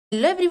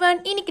Hello everyone,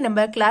 இன்னைக்கு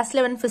நம்ம class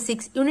 11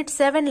 physics unit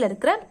 7ல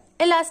இருக்கிற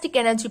elastic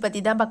energy பத்தி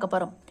தான் பார்க்க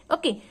போறோம்.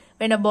 Okay,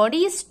 when a body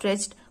is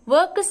stretched,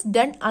 work is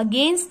done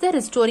against the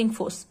restoring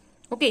force.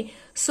 Okay,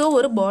 so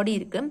ஒரு body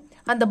இருக்கு.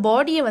 அந்த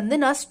பாடியை வந்து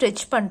நான்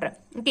stretch பண்றேன்.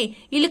 Okay,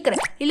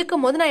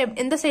 இழுக்கும்போது நான்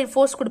எந்த சைடு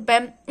force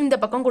கொடுப்பேன்? இந்த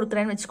பக்கம்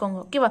கொடுக்கறேன்னு வெச்சுக்கோங்க.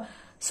 ஓகேவா?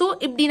 So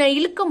இப்படி நான்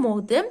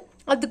இழுக்கும்போது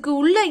அதுக்கு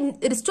உள்ள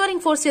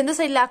restoring force எந்த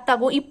சைடுல ஆக்ட்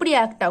ஆகும்? இப்படி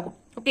ஆக்ட் ஆகும்.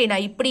 Okay,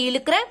 நான் இப்படி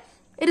இழுக்குறேன்.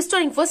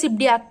 restoring force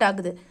இப்படி ஆக்ட்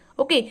ஆகுது.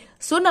 Okay,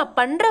 so நான்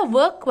பண்ற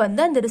work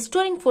வந்து அந்த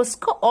restoring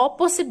force-க்கு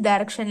opposite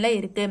direction-ல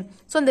இருக்கு.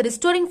 So அந்த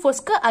restoring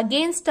force-க்கு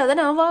against-ஆ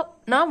தான்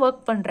நான் work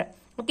பண்றேன்.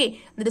 Okay,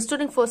 the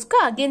restoring force-க்கு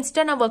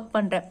against-ஆ நான் work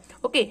பண்றேன்.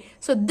 Okay,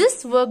 so this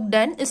work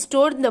done is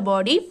stored in the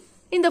body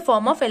in the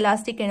form of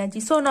elastic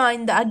energy. So நான்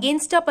இந்த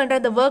against-ஆ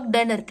பண்ற the work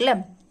done இருக்குல்ல,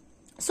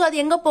 so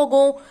அது எங்க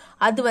போகும்?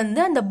 அது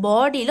வந்து அந்த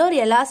பாடியில ஒரு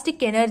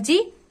elastic energy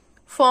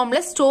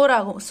formல ஸ்டோர்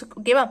ஆகும்.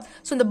 ஓகேவா?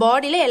 so இந்த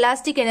பாடியில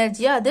elastic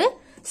energy-யா அது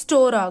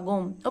ஸ்டோர்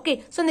ஆகும். ஓகே,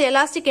 சோ இந்த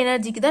எலாஸ்டிக்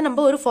எனர்ஜிக்கு தான்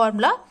நம்ம ஒரு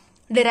ஃபார்முலா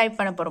டிரைவ்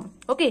பண்ண போறோம்.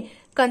 Okay,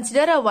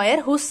 consider a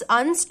wire whose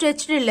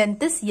unstretched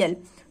length is L.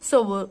 So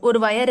ஒரு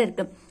வயர்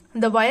இருக்கு,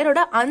 அந்த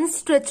வயரோட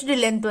unstretched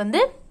length வந்து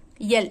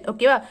L.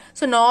 ஓகேவா?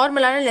 சோ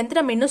நார்மலான லென்த்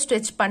நம்ம இன்னும்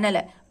ஸ்ட்ரெச்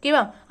பண்ணல.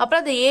 ஓகேவா?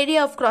 அப்புறம் the area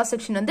of cross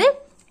section வந்து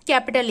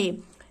capital A.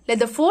 Let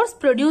the force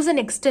produce an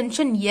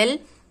extension L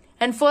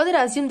and further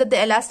assume that the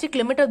elastic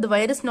limit of the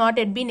wire is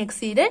not yet been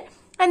exceeded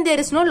and there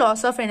is no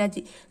loss of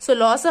energy. So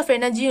loss of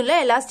energy உள்ள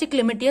elastic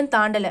limit-யும்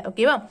தாண்டல.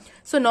 ஓகேவா?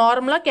 So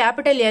நார்மலா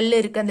capital L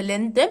இருக்கு அந்த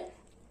length,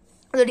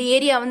 அதோட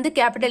area வந்து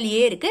capital A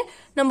இருக்கு.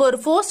 நம்ம ஒரு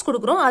ஃபோர்ஸ்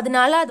கொடுக்குறோம்,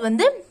 அதனால அது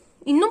வந்து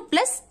இன்னும்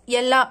பிளஸ்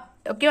எல்லா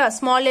ஓகேவா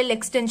ஸ்மால் L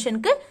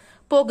எக்ஸ்டென்ஷனுக்கு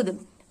போகுது.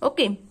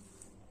 Okay,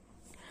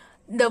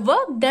 the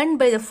work done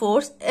by the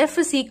force F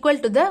is equal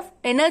to the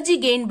energy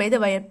gained by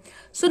the wire.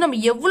 So நம்ம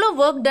எவ்வளவு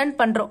work done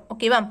பண்றோம்,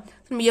 ஓகேவா,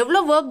 நம்ம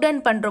எவ்வளவு work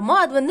done பண்றோமோ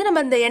அது வந்து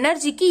நம்ம அந்த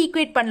எனர்ஜிக்கு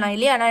ஈக்குவேட் பண்ணலாம்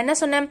இல்லையா? நான் என்ன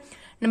சொன்னேன்,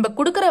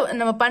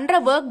 நம்ம பண்ற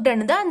work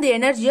done தான் அந்த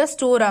எனர்ஜியா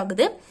ஸ்டோர்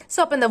ஆகுது. சோ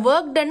அப்ப அந்த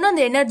work done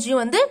அந்த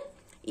எனர்ஜியும் வந்து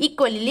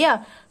ஈக்குவல் இல்லையா?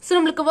 சோ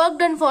நமக்கு work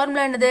done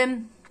ஃபார்முலா என்னது?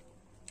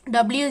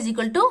 W is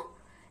equal to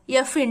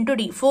F into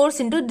D, force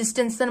into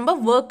distance தான் நம்ம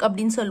work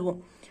அப்படின்னு சொல்லுவோம்.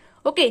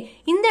 ஓகே,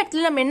 இந்த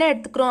இடத்துல நம்ம என்ன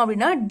எடுத்துக்கிறோம்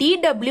அப்படின்னா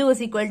dW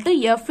is equal to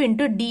F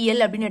into DL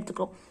அப்படின்னு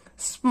எடுத்துக்கிறோம்.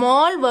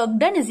 small work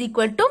done is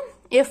equal to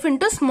F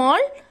into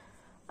small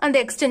அந்த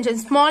எக்ஸ்டென்ஷன்,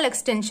 ஸ்மால்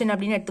எக்ஸ்டென்ஷன்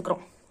அப்படின்னு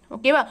எடுத்துக்கிறோம்.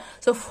 ஓகேவா?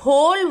 சோ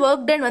whole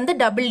work done வந்து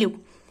W.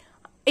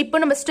 இப்போ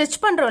நம்ம ஸ்ட்ரெச்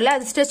பண்றோம்ல,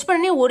 அது ஸ்ட்ரெச்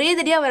பண்ணி ஒரே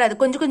தடியா வராது,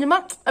 கொஞ்சம் கொஞ்சமா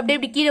அப்படியே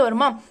இப்படி கீழே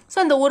வருமா? சோ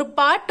அந்த ஒரு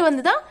பார்ட்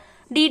வந்து தான்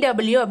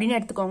dW அப்படின்னு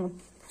எடுத்துக்கோங்க.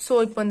 சோ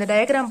இப்போ இந்த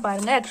டயக்ராம்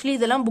பாருங்க. ஆக்சுவலி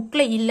இதெல்லாம்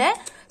புக்ல இல்ல,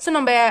 சோ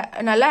நம்ம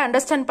நல்லா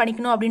அண்டர்ஸ்டாண்ட்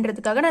பண்ணிக்கணும்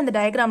அப்படின்றதுக்காக நான் இந்த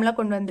டயக்ராம்லாம்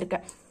கொண்டு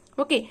வந்திருக்கேன்.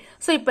 ஓகே,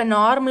 சோ இப்போ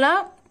நார்மலா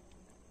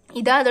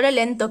இதான் அதோட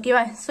லென்த்.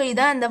 ஓகேவா? சோ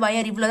இதான் அந்த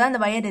வயர், இவ்வளவுதான்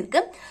அந்த வயர்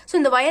இருக்கு. சோ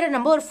இந்த வயரை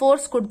நம்ம ஒரு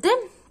ஃபோர்ஸ் கொடுத்து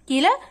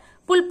கீழே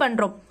புல்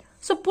பண்றோம்.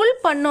 சோ புல்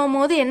பண்ணும்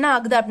போது என்ன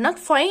ஆகுது அப்படின்னா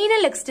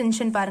ஃபைனல்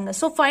எக்ஸ்டென்ஷன் பாருங்க.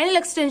 சோ ஃபைனல்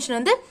எக்ஸ்டென்ஷன்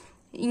வந்து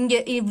இங்க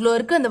இவ்வளோ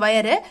இருக்கு அந்த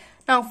வயரு,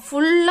 நான்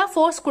ஃபுல்லா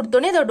ஃபோர்ஸ்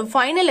கொடுத்தோன்னே இதோட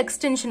ஃபைனல்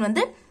எக்ஸ்டென்ஷன்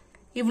வந்து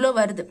இவ்வளோ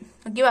வருது.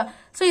 ஓகேவா?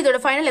 ஸோ இதோட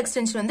ஃபைனல்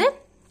எக்ஸ்டென்ஷன் வந்து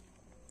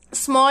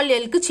ஸ்மால்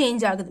எல்க்கு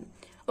சேஞ்ச் ஆகுது.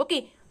 ஓகே,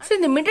 ஸோ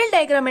இந்த மிடில்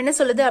டயக்ராம் என்ன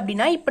சொல்லுது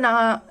அப்படின்னா, இப்போ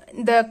நான்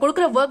இந்த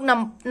கொடுக்குற ஒர்க்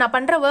நான்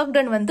பண்ற ஒர்க்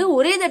டன் வந்து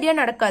ஒரே தடியா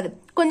நடக்காது,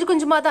 கொஞ்சம்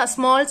கொஞ்சமா தான்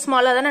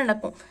ஸ்மாலா தானே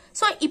நடக்கும்.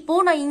 ஸோ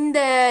இப்போ நான் இந்த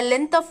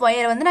லென்த் ஆஃப்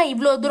வயர் வந்து நான்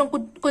இவ்வளோ தூரம்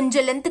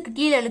கொஞ்சம் லென்த்துக்கு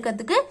கீழே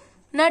இழுக்கிறதுக்கு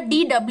நான்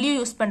DW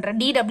யூஸ் பண்றேன்.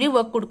 DW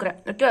ஒர்க் கொடுக்குறேன்.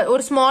 ஓகே,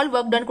 ஒரு ஸ்மால்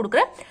ஒர்க் டன்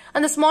கொடுக்குறேன்.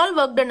 அந்த ஸ்மால்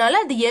ஒர்க்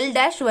டன்னால அது L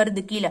டேஷ்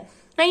வருது கீழே.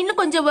 நான் இன்னும்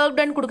கொஞ்சம் ஒர்க்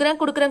டன்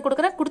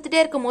கொடுத்துட்டே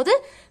இருக்கும் போது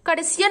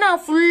கடைசியா நான்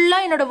ஃபுல்லா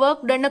என்னோட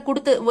ஒர்க் டன்னை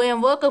கொடுத்து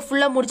என் ஒர்க்கை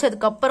ஃபுல்லா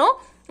முடிச்சதுக்கு அப்புறம்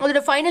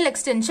அதோட ஃபைனல்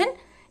எக்ஸ்டென்ஷன்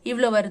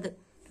இவ்வளோ வருது.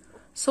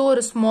 ஸோ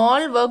ஒரு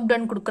ஸ்மால் ஒர்க்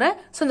டன் கொடுக்குறேன்.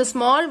 ஸோ அந்த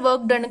ஸ்மால்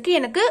ஒர்க் டனுக்கு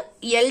எனக்கு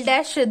L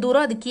டேஷ்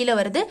தூரம் அது கீழே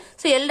வருது.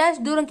 ஸோ L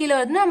டேஷ் தூரம் கீழே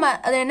வருதுன்னா நம்ம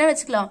அதை என்ன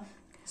வச்சுக்கலாம்?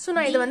 ஸோ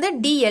நான் இதை வந்து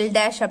DL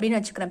டேஷ் அப்படின்னு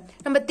வச்சுக்கிறேன்.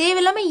 நம்ம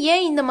தேவையில்லாம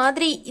ஏன் இந்த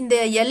மாதிரி இந்த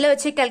L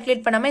வச்சு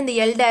கால்குலேட் பண்ணாம இந்த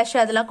L டேஷ்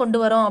அதெல்லாம் கொண்டு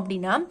வரோம்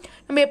அப்படின்னா,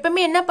 நம்ம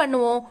எப்பவுமே என்ன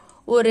பண்ணுவோம்,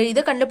 ஒரு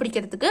இதை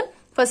கண்டுபிடிக்கிறதுக்கு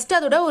ஃபர்ஸ்ட்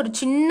அதோட ஒரு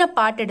சின்ன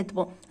பார்ட்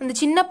எடுத்துப்போம். அந்த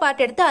சின்ன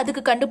பார்ட் எடுத்து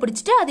அதுக்கு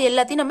கண்டுபிடிச்சிட்டு அது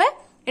எல்லாத்தையும் நம்ம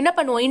என்ன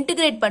பண்ணுவோம்,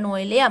 இன்டிகிரேட்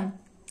பண்ணுவோம் இல்லையா?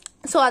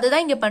 சோ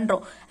அதுதான் இங்க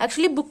பண்றோம்.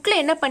 ஆக்சுவலி புக்ல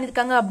என்ன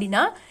பண்ணிருக்காங்க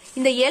அப்படின்னா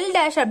இந்த L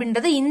டேஷ்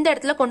அப்படின்றத இந்த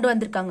இடத்துல கொண்டு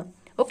வந்திருக்காங்க.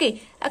 ஓகே,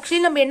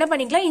 ஆக்சுவலி நம்ம என்ன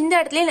பண்ணிக்கலாம், இந்த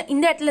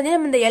இடத்துல இருந்து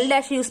நம்ம இந்த L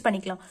டேஷ் யூஸ்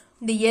பண்ணிக்கலாம்.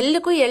 இந்த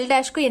Lக்கும் L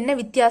டேஷ்க்கும் என்ன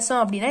வித்தியாசம்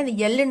அப்படின்னா,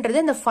 இந்த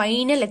Lன்றது இந்த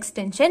ஃபைனல்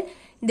எக்ஸ்டென்ஷன்,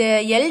 இந்த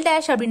L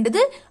டேஷ்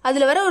அப்படின்றது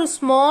அதுல வர ஒரு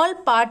ஸ்மால்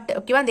பார்ட்.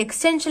 ஓகேவா? அந்த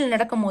எக்ஸ்டென்ஷன்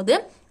நடக்கும் போது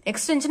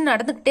எக்ஸ்டென்ஷன்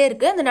நடந்துகிட்டே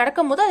இருக்கு, அந்த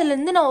நடக்கும் போது அதுல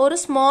இருந்து நான் ஒரு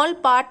ஸ்மால்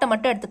பார்ட்டை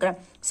மட்டும் எடுத்துக்கிறேன்.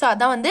 சோ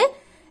அதான் வந்து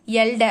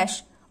L டேஷ்.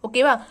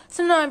 ஓகேவா?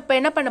 சோ நான் இப்ப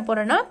என்ன பண்ண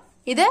போறேன்னா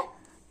இதை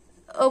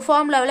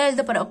ஃபார்முலாவில்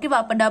எழுத போறேன். ஓகேவா?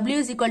 அப்ப W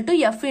is equal to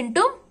F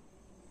into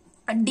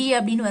D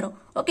அப்படின்னு வரும்.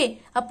 ஓகே,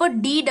 அப்போ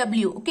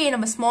DW. ஓகே,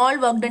 நம்ம ஸ்மால்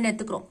ஒர்க் டன்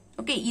எடுத்துக்கிறோம்.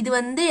 ஓகே, இது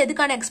வந்து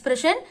எதுக்கான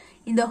எக்ஸ்பிரஷன்?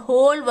 இந்த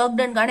ஹோல் ஒர்க்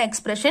டன்கான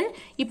எக்ஸ்பிரஷன்.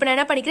 இப்போ நான்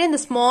என்ன பண்ணிக்கிறேன், இந்த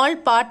ஸ்மால்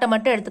பார்ட்டை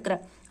மட்டும்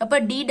எடுத்துக்கிறேன். அப்ப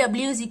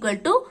DW is equal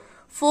to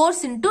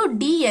force into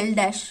DL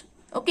dash.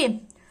 Okay,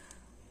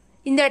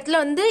 இந்த இடத்துல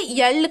வந்து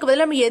Lக்கு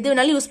பதிலாக நம்ம எது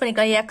வேணாலும் யூஸ்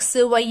பண்ணிக்கலாம், X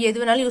Y எது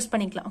வேணாலும் யூஸ்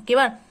பண்ணிக்கலாம்.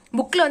 ஓகேவா?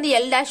 புக்ல வந்து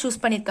எல் டேஷ்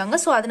யூஸ் பண்ணிருக்காங்க.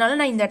 ஸோ அதனால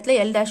நான் இந்த இடத்துல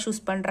எல் டேஷ்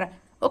யூஸ் பண்றேன்.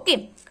 Okay,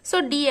 so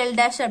D L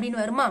dash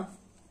அப்படின்னு வருமா?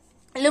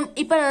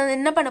 இப்போ நான்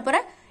என்ன பண்ண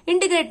போறேன்?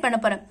 இன்டிகிரேட் பண்ண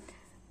போறேன்.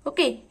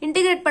 ஓகே,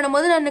 இன்டிகிரேட்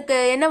பண்ணும்போது எனக்கு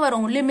என்ன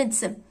வரும்?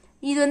 லிமிட்ஸ்.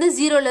 இது வந்து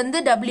 0ல இருந்து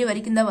W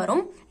வரைக்கும் தான்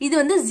வரும். இது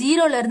வந்து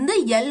 0ல இருந்து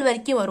L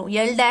வரைக்கும் வரும்.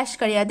 எல் டேஷ்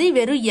கிடையாது,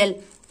 வெறும் எல்.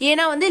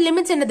 ஏன்னா வந்து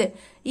லிமிட்ஸ் என்னது?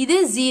 இது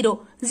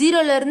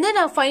 0ல இருந்து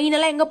நான்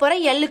ஃபைனலா எங்க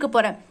போறேன்? எல்லுக்கு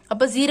போறேன்.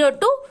 அப்ப 0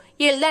 to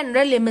L தான்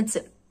என்னோட லிமிட்ஸ்.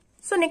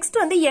 ஸோ நெக்ஸ்ட்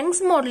வந்து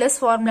யங்ஸ் மாடுலஸ்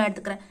ஃபார்முலா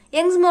எடுத்துக்கிறேன்.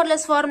 யங்ஸ்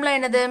மாடுலஸ் ஃபார்முலா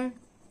என்னது?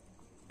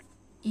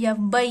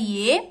 F by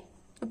A.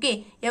 Okay,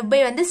 F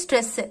by வந்து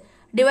ஸ்ட்ரெஸ்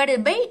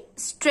டிவைடட் பை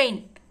ஸ்ட்ரெயின்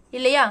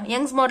இல்லையா?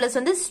 யங்ஸ் மாடுலஸ்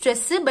வந்து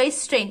ஸ்ட்ரெஸ் பை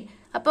ஸ்ட்ரெயின்.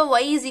 அப்போ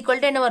y is equal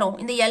to என்ன வரும்?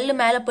 இந்த L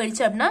மேல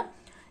போயிடுச்சு அப்படின்னா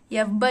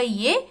F by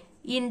A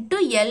into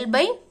L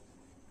by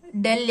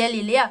del L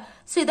இல்லையா?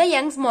 ஸோ இதான்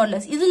யங்ஸ்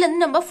மாடுலஸ். இதுல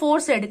இருந்து நம்ம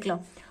ஃபோர்ஸ்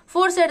எடுக்கலாம்.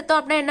 ஃபோர்ஸ் எடுத்தோம்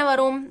அப்படின்னா என்ன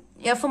வரும்?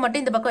 F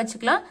மட்டும் இந்த பக்கம்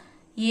வச்சுக்கலாம்.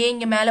 A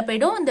இங்க மேல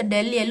போயிடும், இந்த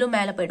del L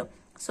மேல போயிடும்.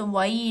 So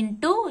y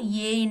into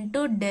A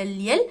into del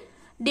L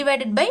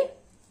divided by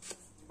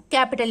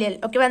capital L.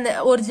 ஓகேவா? அந்த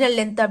ஒரிஜினல்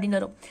லென்த் அப்படின்னு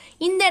வரும்.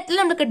 இந்த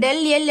இடத்துல நமக்கு del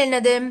L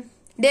என்னது?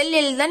 del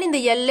L தானே இந்த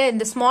L,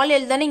 இந்த ஸ்மால்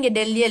L தானே இங்க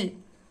del L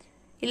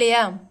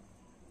இல்லையா?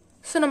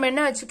 ஸோ நம்ம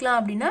என்ன வச்சுக்கலாம்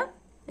அப்படின்னா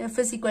F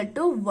is equal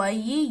to y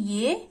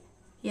A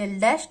L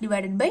dash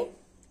divided by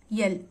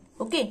L.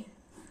 Okay,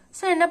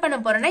 so என்ன பண்ண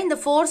போறேன்னா இந்த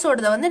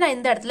ஃபோர்ஸோட வந்து நான்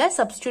இந்த இடத்துல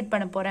சப்ஸ்டியூட்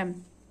பண்ண போறேன்.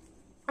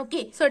 ஓகே,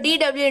 ஸோ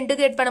dw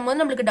இன்டிகிரேட் பண்ணும்போது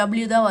நம்மளுக்கு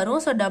w தான் வரும்.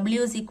 So w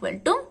is equal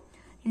to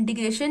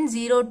integration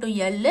 0 to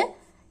L.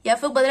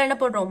 F பதிலா என்ன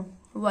போடுறோம்?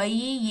 y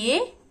A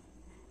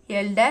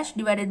L dash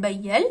divided by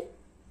L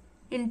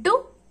into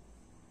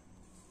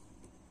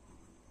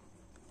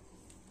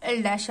L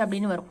dash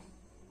அப்படின்னு வரும்.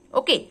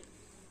 ஓகே,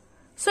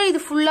 ஸோ இது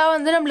ஃபுல்லா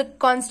வந்து நம்மளுக்கு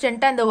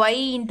கான்ஸ்டன்டா அந்த y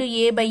into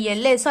A by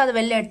L. So அதை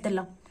வெளில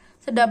எடுத்துடலாம்.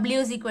 So w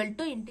is equal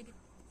to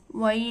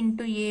y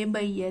into A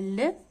by L.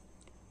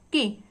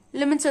 Okay,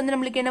 limits வந்து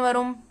நம்மளுக்கு என்ன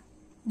வரும்?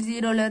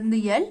 0ல இருந்து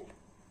L,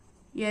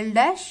 L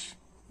dash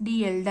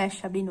dl dash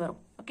அப்படின்னு வரும்.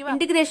 ஓகேவா?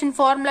 இன்டிகிரேஷன்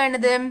ஃபார்முலா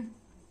என்னது?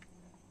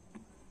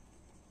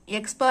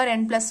 x power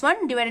n plus 1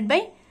 divided by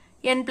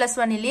n plus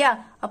 1 இல்லையா?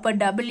 அப்ப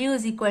w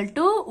is equal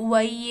to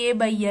ya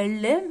by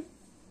L.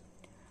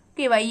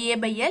 Okay, ya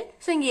by L.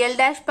 So இங்க L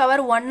dash power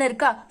 1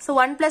 இருக்கா? So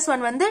 1 plus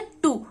 1 வந்து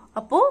 2.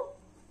 அப்போ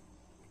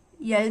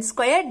L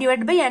square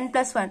divided by n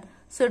plus 1.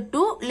 So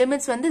 2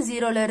 limits வந்து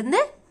 0ல இருந்து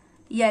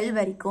L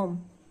வரைக்கும்.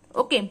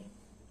 Okay.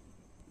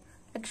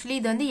 Actually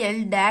இது வந்து L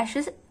dash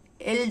is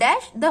L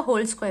dash the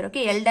whole square.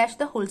 Okay, L dash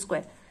the whole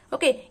square.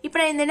 Okay, இப்போ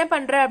நான் என்ன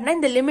பண்றேன் அப்படின்னா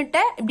இந்த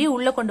லிமிட்டை இப்படி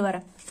உள்ள கொண்டு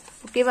வரேன்.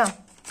 ஓகேவா?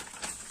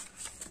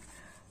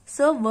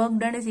 So work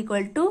done is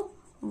equal to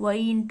y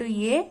into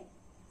A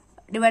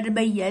divided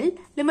by L.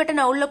 லிமிட்டை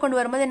நான் உள்ள கொண்டு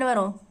வரும்போது என்ன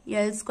வரும்?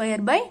 L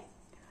square by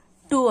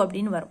 2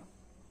 அப்படின்னு வரும்.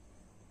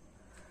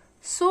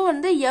 So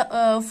வந்து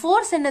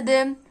force என்னது?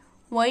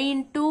 y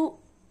into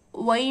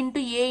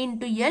A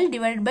into L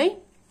divided by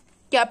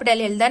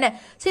capital L தானே?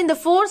 So இந்த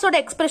force ஓட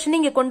expression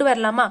இங்க கொண்டு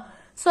வரலாமா?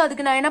 So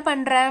அதுக்கு நான் என்ன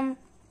பண்றேன்?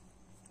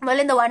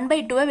 முதல்ல இந்த 1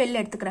 by 2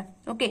 வெளில எடுத்துக்கிறேன்.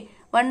 ஓகே,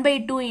 1 by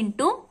 2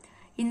 into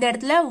இந்த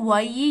இடத்துல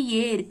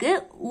YA இருக்கு,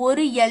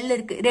 ஒரு L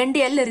இருக்கு,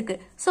 2 L இருக்கு.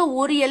 சோ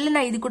ஒரு L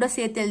நான் இது கூட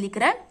சேர்த்து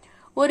எழுதிக்கிறேன்,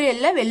 ஒரு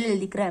L வெளில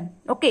எழுதிக்கிறேன்.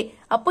 ஓகே,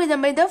 அப்போ இத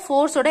நம்ம இந்த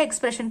ஃபோர்ஸோட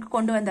எக்ஸ்பிரஷனுக்கு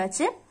கொண்டு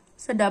வந்தாச்சு.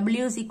 So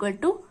W is equal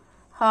to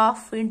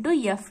half into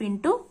F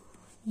into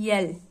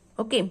L.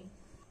 Okay,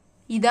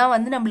 இதான்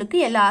வந்து நம்மளுக்கு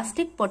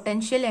elastic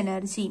potential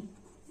energy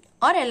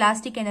or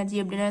elastic energy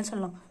அப்படின்னு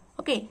சொல்லலாம்.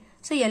 Okay,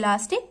 so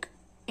elastic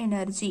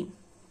energy.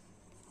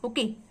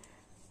 Okay,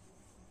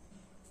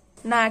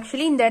 நான்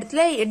ஆக்சுவலி இந்த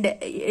இடத்துல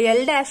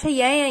எல் டேஷை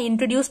ஏன்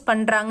இன்ட்ரோடியூஸ்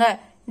பண்றாங்க?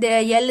 இந்த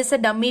L is a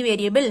dummy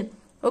variable.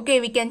 Okay,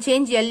 we can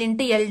change L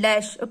into L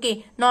dash. Okay,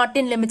 not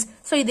in limits.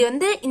 So இது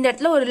வந்து இந்த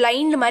இடத்துல ஒரு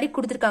லைன் மாதிரி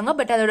கொடுத்துருக்காங்க.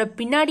 பட் அதோட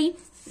பின்னாடி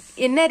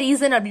என்ன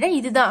ரீசன் அப்படின்னா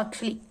இதுதான்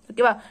ஆக்சுவலி.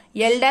 ஓகேவா?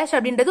 எல் டேஷ்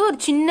அப்படின்றது ஒரு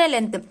சின்ன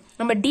லென்த்.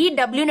 நம்ம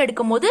DWன்னு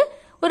எடுக்கும் போது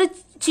ஒரு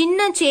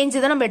சின்ன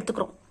சேஞ்ச் தான் நம்ம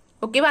எடுத்துக்கிறோம்.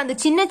 ஓகேவா? அந்த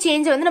சின்ன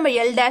சேஞ்ச் வந்து நம்ம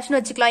எல் டேஷ்னு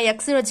வச்சுக்கலாம்,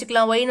 எக்ஸ்னு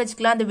வச்சுக்கலாம், ஒய்னு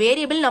வச்சுக்கலாம். அந்த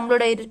வேரியபிள்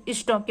நம்மளோட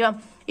இஷ்டம். ஓகேவா?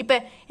 இப்ப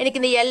எனக்கு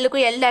இந்த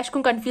எல்லுக்கும் எல்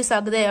டேஷ்க்கும் கன்ஃபியூஸ்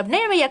ஆகுது அப்படின்னா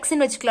நம்ம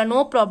எக்ஸ்னு வச்சுக்கலாம், நோ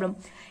ப்ராப்ளம்.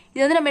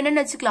 இது வந்து நம்ம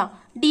என்னன்னு வச்சுக்கலாம்?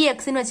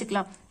 டிஎக்ஸ்னு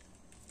வச்சுக்கலாம்.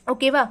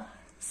 ஓகேவா?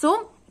 சோ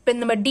இப்ப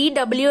நம்ம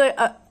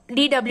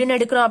டிடபிள்யூன்னு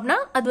எடுக்கிறோம் அப்படின்னா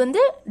அது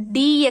வந்து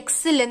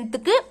டிஎக்ஸ்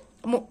லென்த்துக்கு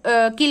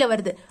கீழே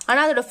வருது. ஆனா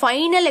அதோட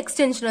ஃபைனல்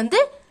எக்ஸ்டென்ஷன் வந்து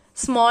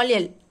ஸ்மால்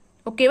எல்.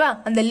 ஓகேவா?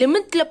 அந்த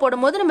லிமிட்ல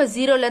போடும் போது நம்ம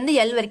 0ல இருந்து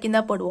எல் வரைக்கும்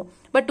தான் போடுவோம்.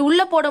 பட்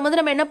உள்ள போடும் போது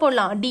நம்ம என்ன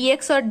போடலாம்?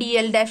 டிஎக்ஸ் ஆர்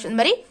டிஎல் டேஷ் இந்த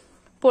மாதிரி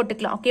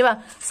போட்டுக்கலாம். ஓகேவா?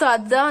 சோ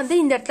அதுதான் வந்து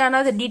இந்த இடத்துல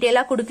ஆனா அது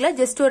டீடைலா கொடுக்கல,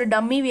 ஜஸ்ட் ஒரு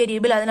டம்மி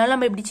வேரியபிள், அதனால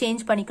நம்ம இப்படி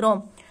சேஞ்ச் பண்ணிக்கிறோம்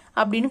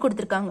அப்படின்னு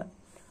கொடுத்துருக்காங்க.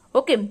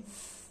 ஓகே,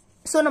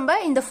 சோ நம்ம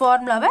இந்த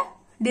ஃபார்முலாவை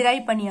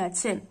டிரைவ்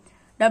பண்ணியாச்சு.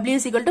 W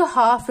is equal to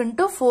half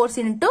into force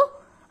into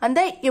அந்த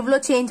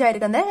எவ்வளவு சேஞ்ச்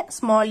ஆயிருக்கு அந்த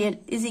small L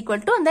is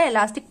equal to அந்த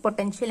எலாஸ்டிக்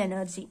பொட்டன்ஷியல்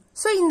எனர்ஜி.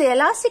 சோ இந்த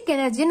எலாஸ்டிக்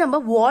எனர்ஜி நம்ம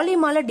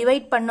வால்யூமால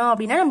டிவைட் பண்ணோம்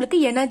அப்படின்னா நம்மளுக்கு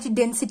எனர்ஜி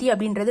டென்சிட்டி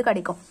அப்படின்றது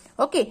கிடைக்கும்.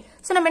 ஓகே,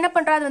 சோ நம்ம என்ன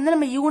பண்றோம்? அது வந்து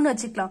நம்ம யூன்னு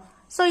வச்சுக்கலாம்.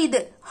 சோ இது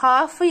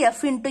half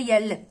F into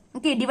L.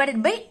 Okay,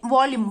 divided by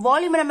volume.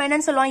 Volume நம்ம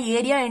என்னன்னு சொல்லுவோம்?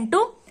 ஏரியா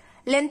இன்டூ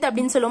லென்த்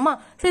அப்படின்னு சொல்லுவோமா?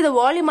 சோ இந்த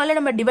வால்யூமால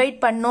நம்ம டிவைட்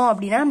பண்ணோம்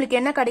அப்படின்னா நம்மளுக்கு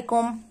என்ன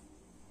கிடைக்கும்?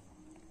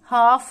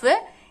 half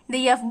இந்த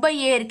f by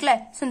a இருக்குல்ல,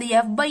 so இந்த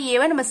f by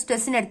a நம்ம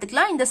stress ன்னு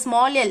எடுத்துக்கலாம். இந்த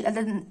small l,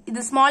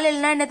 இது small l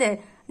னா என்னது,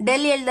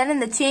 del l தானே,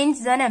 இந்த change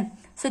தானே,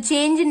 so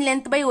change in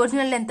length by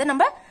original length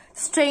நம்ம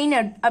strain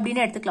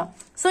அப்படின்னு எடுத்துக்கலாம்.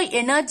 so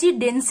energy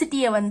density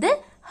வந்து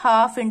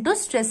half into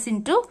stress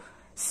into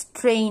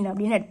strain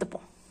அப்படின்னு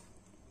எடுத்துப்போம்.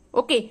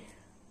 okay,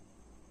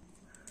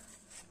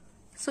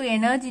 so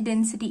energy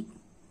density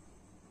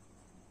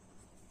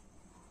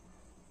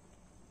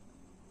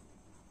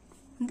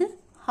வந்து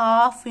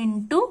half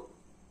into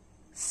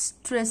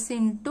stress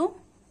into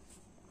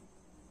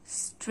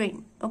strain.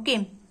 okay,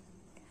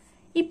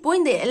 இப்போ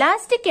இந்த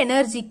எலாஸ்டிக்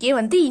எனர்ஜிக்கே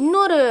வந்து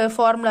இன்னொரு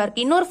ஃபார்முலா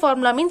இருக்கு. இன்னொரு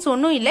ஃபார்முலா மீன்ஸ்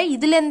ஒன்றும் இல்லை,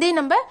 இதுல இருந்தே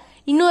நம்ம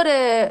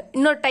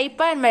இன்னொரு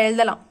டைப்பா நம்ம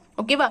எழுதலாம்.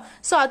 ஓகேவா?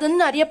 ஸோ அது வந்து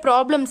நிறைய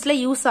ப்ராப்ளம்ஸ்ல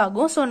யூஸ்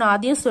ஆகும். ஸோ நான்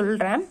அதையும்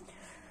சொல்றேன்.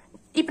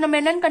 இப்போ நம்ம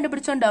என்னன்னு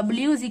கண்டுபிடிச்சோம்,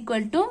 W is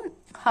equal to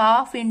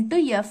half into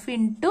F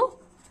into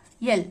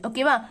L.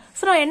 ஓகேவா?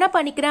 ஸோ நான் என்ன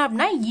பண்ணிக்கிறேன்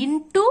அப்படின்னா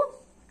into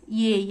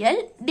AL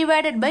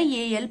divided by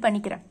AL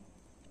பண்ணிக்கிறேன்.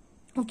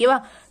 ஓகேவா?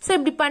 ஸோ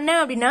இப்படி பண்ணேன்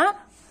அப்படின்னா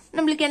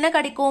நம்மளுக்கு என்ன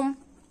கிடைக்கும்,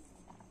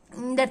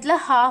 இந்த இடத்துல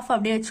half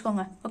அப்படியே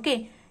வச்சுக்கோங்க. ஓகே,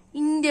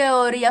 இங்க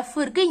ஒரு F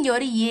இருக்கு, இங்க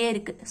ஒரு A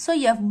இருக்கு. So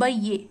F by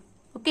A.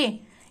 Okay,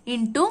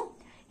 into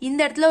இந்த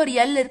இடத்துல ஒரு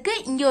L இருக்கு,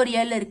 இங்க ஒரு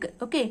L இருக்கு.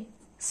 Okay,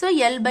 so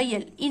L by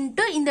L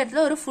into இந்த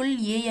இடத்துல ஒரு ஃபுல்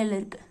AL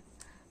இருக்கு.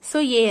 So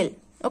AL.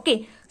 ஓகே,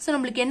 ஸோ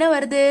நம்மளுக்கு என்ன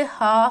வருது,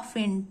 half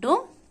இன்டூ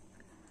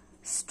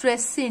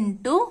ஸ்ட்ரெஸ்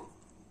இன்டூ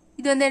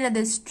இது வந்து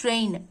என்னது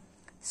ஸ்ட்ரெயின்,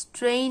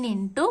 ஸ்ட்ரெயின்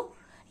இன்டூ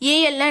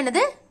ALனா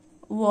என்னது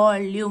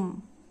வால்யூம்.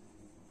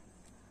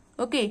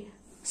 ஓகே,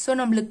 ஸோ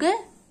நம்மளுக்கு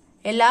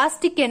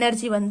எலாஸ்டிக்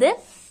எனர்ஜி வந்து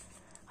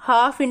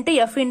half into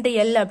F into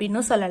L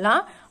அப்படின்னு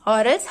சொல்லலாம்,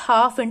 or else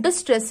half into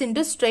stress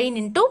into strain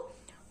into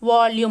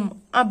volume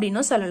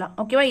அப்படின்னு சொல்லலாம்.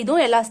 ஓகேவா?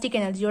 இதுவும் எலாஸ்டிக்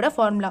எனர்ஜியோட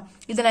ஃபார்முலா.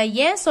 இதை நான்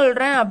ஏன்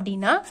சொல்றேன்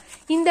அப்படின்னா,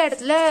 இந்த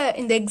இடத்துல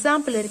இந்த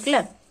எக்ஸாம்பிள்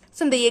இருக்குல்ல,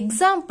 ஸோ இந்த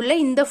எக்ஸாம்பிள்ல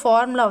இந்த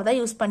ஃபார்முலாவை தான்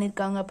யூஸ்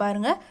பண்ணிருக்காங்க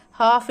பாருங்க,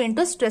 half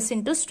into stress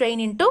into strain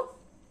into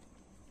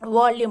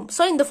volume.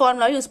 So இந்த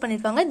ஃபார்முலாவை யூஸ்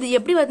பண்ணிருக்காங்க. இது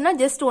எப்படி வருதுன்னா,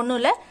 ஜஸ்ட் ஒன்றும்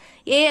இல்லை,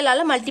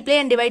 ஏஎலால மல்டிப்ளை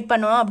அண்ட் டிவைட்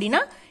பண்ணோம்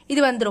அப்படின்னா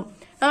இது வந்துடும்.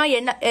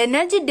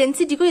 எனர்ஜி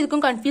டென்சிட்டிக்கும்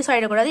இதுக்கும் கன்ஃபியூஸ்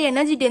ஆகிடக்கூடாது.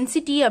 எனர்ஜி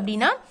டென்சிட்டி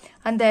அப்படின்னா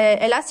அந்த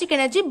elastic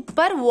energy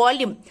per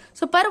volume.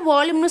 So per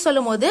வால்யூம்னு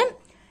சொல்லும் போது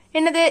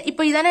என்னது,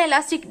 இப்போ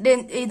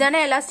இதான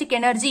எலாஸ்டிக்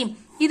எனர்ஜி,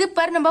 இது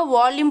பர் நம்ம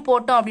வால்யூம்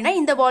போட்டோம் அப்படின்னா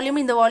இந்த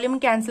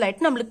வால்யூம் கேன்சல்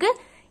ஆயிட்டு நம்மளுக்கு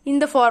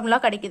இந்த ஃபார்முலா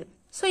கிடைக்குது.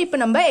 ஸோ இப்போ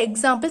நம்ம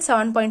எக்ஸாம்பிள்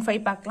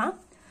 7.5 பார்க்கலாம்.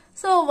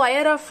 So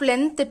wire of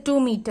length 2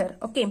 metre.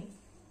 Okay,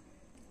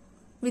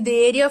 with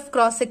area of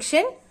cross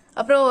section,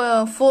 அப்புறம்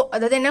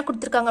அதாவது என்ன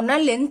கொடுத்துருக்காங்கன்னா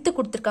லென்த்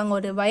கொடுத்துருக்காங்க,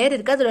 ஒரு வயர்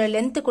இருக்கு, அதோட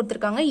லென்த்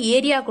கொடுத்துருக்காங்க,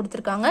 ஏரியா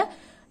கொடுத்துருக்காங்க,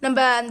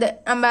 நம்ம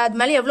அது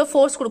மேலே எவ்வளோ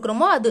ஃபோர்ஸ்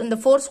கொடுக்குறோமோ அது இந்த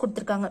ஃபோர்ஸ்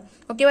கொடுத்துருக்காங்க.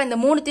 ஓகேவா? இந்த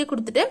மூணுத்தையும்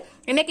கொடுத்துட்டு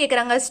என்ன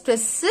கேட்குறாங்க,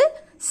 ஸ்ட்ரெஸ்,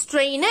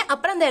 ஸ்ட்ரெயின்,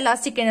 அப்புறம் அந்த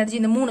எலாஸ்டிக் எனர்ஜி,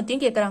 இந்த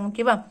மூணுத்தையும் கேட்குறாங்க.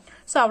 ஓகேவா?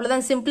 ஸோ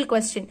அவ்வளோதான், சிம்பிள்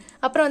கொஸ்டின்.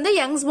 அப்புறம் வந்து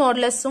யங்ஸ்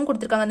மாடுலஸும்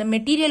கொடுத்துருக்காங்க, அந்த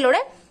மெட்டீரியலோட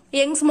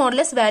யங்ஸ்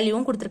மாடுலஸ்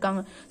வேல்யூவும்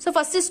கொடுத்துருக்காங்க. ஸோ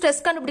ஃபர்ஸ்ட்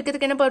ஸ்ட்ரெஸ்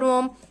கண்டுபிடிக்கிறதுக்கு என்ன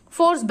பண்ணுவோம்,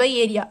 force by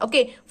area.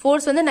 Okay,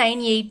 force வந்து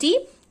 980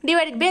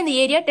 divided by the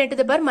area 10 to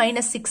the power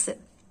minus 6.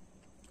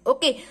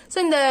 Okay, so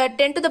இந்த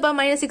 10 to the power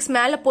minus 6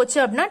 மேலே போச்சு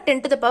அப்படின்னா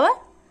 10 to the power,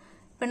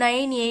 இப்போ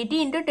 980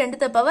 into 10 to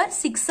the power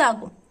 6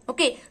 ஆகும்.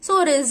 ஓகே, ஸோ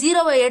ஒரு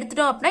 0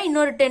 எடுத்துட்டோம் அப்படின்னா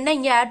இன்னொரு 10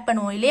 இங்கே ஆட்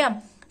பண்ணுவோம் இல்லையா.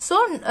 So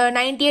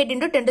 98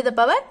 into 10 to the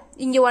power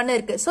இங்கே 1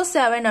 இருக்கு, ஸோ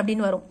 7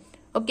 அப்படின்னு வரும்.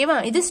 ஓகேவா?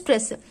 இது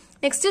ஸ்ட்ரெஸ்.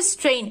 Next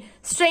strain.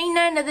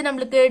 ஸ்ட்ரெயின்னா என்னது,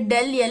 நம்மளுக்கு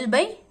del L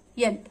by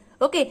L.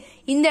 Okay,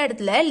 இந்த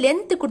இடத்துல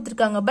லென்த்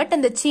கொடுத்துருக்காங்க, பட்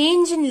அந்த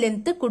சேஞ்ச் இன்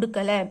லென்த்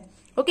கொடுக்கல.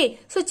 Okay,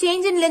 so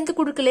change in length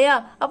கொடுக்கலையா,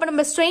 அப்போ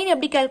நம்ம ஸ்ட்ரெயின்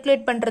எப்படி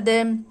கால்குலேட் பண்றது,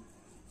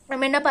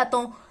 நம்ம என்ன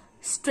பார்த்தோம்,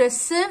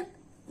 stress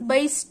by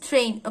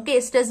strain. Okay,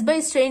 stress by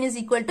strain is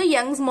equal to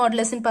Young's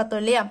modulus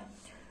பார்த்தோம் இல்லையா.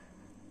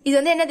 இது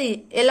வந்து என்னது,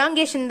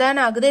 எலாங்கேஷன்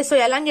தானே ஆகுது. ஸோ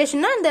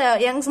எலாங்கேஷன்னா இந்த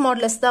யங்ஸ்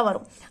மாடுலஸ் தான்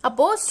வரும்.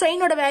 அப்போ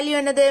ஸ்ட்ரெயினோட வேல்யூ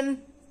என்னது,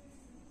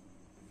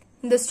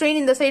 இந்த ஸ்ட்ரெயின்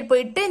இந்த சைடு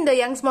போயிட்டு இந்த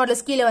யங்ஸ்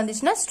மாடுலஸ் கீழே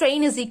வந்துச்சுன்னா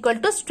strain is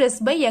equal to stress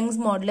by Young's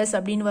modulus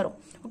அப்படின்னு வரும்.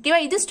 ஓகேவா?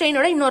 இது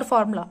ஸ்ட்ரெயினோட இன்னொரு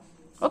ஃபார்முலா.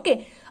 ஓகே,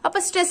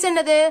 அப்போ ஸ்ட்ரெஸ்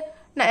என்னது,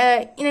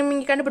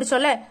 நீங்க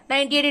கண்டுபிடிச்சோம்ல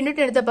 98 into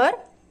 10 to the power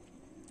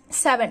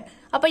 7.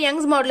 அப்ப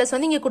யங்ஸ் மாடுலஸ்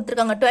வந்து இங்க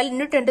கொடுத்துருக்காங்க 12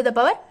 into 10 to the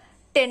power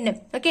 10.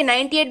 Okay,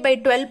 98 by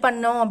 12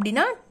 பண்ணோம்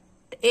அப்படின்னா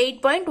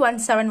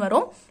 8.17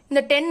 வரும்.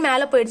 இந்த 10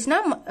 மேல போயிடுச்சுன்னா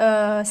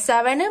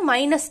 7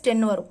 minus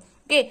 10 வரும்.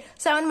 ஓகே,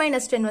 7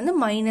 minus 10 வந்து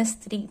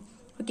 -3.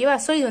 ஓகேவா?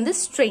 ஸோ இது வந்து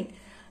ஸ்ட்ரெயின்.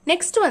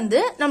 நெக்ஸ்ட் வந்து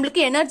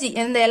நம்மளுக்கு எனர்ஜி,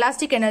 இந்த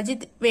எலாஸ்டிக் எனர்ஜி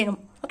வேணும்.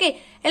 ஓகே,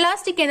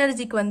 எலாஸ்டிக்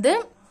எனர்ஜிக்கு வந்து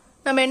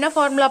நம்ம என்ன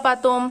ஃபார்முலா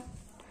பார்த்தோம்,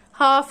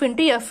 half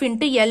into F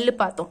into L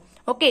பார்த்தோம்.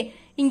 ஓகே,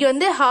 இங்க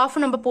வந்து half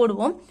நம்ம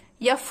போடுவோம்,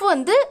 F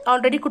வந்து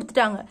ஆல்ரெடி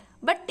கொடுத்துட்டாங்க,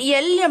 பட்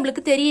L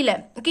நம்மளுக்கு தெரியல.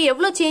 ஓகே,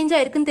 எவ்வளவு சேஞ்ச்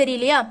ஆயிருக்குன்னு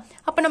தெரியலையா,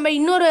 அப்ப நம்ம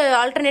இன்னொரு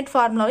ஆல்டர்னேட்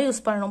ஃபார்முலாவை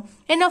யூஸ் பண்ணணும்.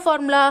 என்ன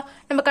ஃபார்முலா,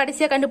 நம்ம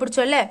கடைசியா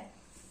கண்டுபிடிச்சோம்ல,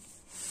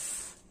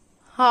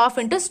 half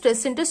into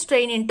stress into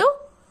strain into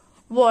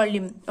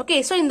volume. Okay,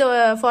 so இந்த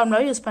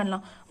ஃபார்முலாவை யூஸ்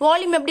பண்ணலாம்.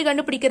 வால்யூம் எப்படி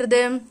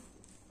கண்டுபிடிக்கிறது,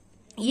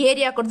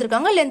 ஏரியா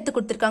கொடுத்துருக்காங்க, லென்த்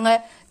கொடுத்துருக்காங்க,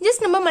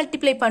 ஜஸ்ட் நம்ம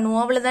மல்டிப்ளை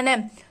பண்ணுவோம், அவ்வளவுதானே.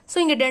 ஸோ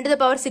இங்க 10 to the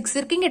power 6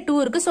 இருக்கு, இங்க 2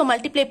 இருக்கு, ஸோ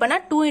மல்டிப்ளை பண்ணா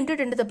 2 into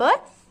 10 to the power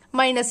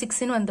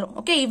 -6 வந்துடும்.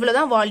 ஓகே,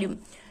 இவ்வளவுதான் வால்யூம்.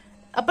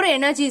 அப்புறம்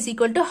energy is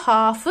equal to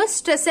half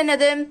stress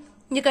என்னது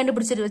இங்க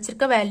கண்டுபிடிச்சிட்டு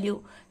வச்சிருக்க வேல்யூ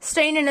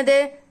ஸ்ட்ரெயின் என்னது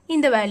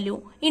இந்த வேல்யூ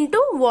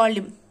இன்டூ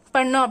வால்யூம்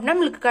பண்ணோம் அப்படின்னா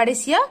நம்மளுக்கு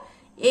கடைசியா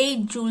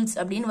 8 ஜூல்ஸ்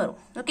அப்படின்னு வரும்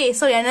ஓகே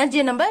ஸோ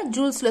எனர்ஜியை நம்ம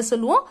ஜூல்ஸ்ல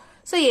சொல்லுவோம்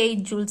ஸோ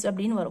 8 ஜூல்ஸ்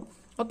அப்படின்னு வரும்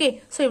ஓகே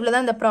ஸோ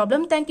இவ்வளவுதான் இந்த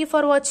ப்ராப்ளம் தேங்க்யூ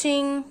ஃபார்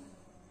வாட்சிங்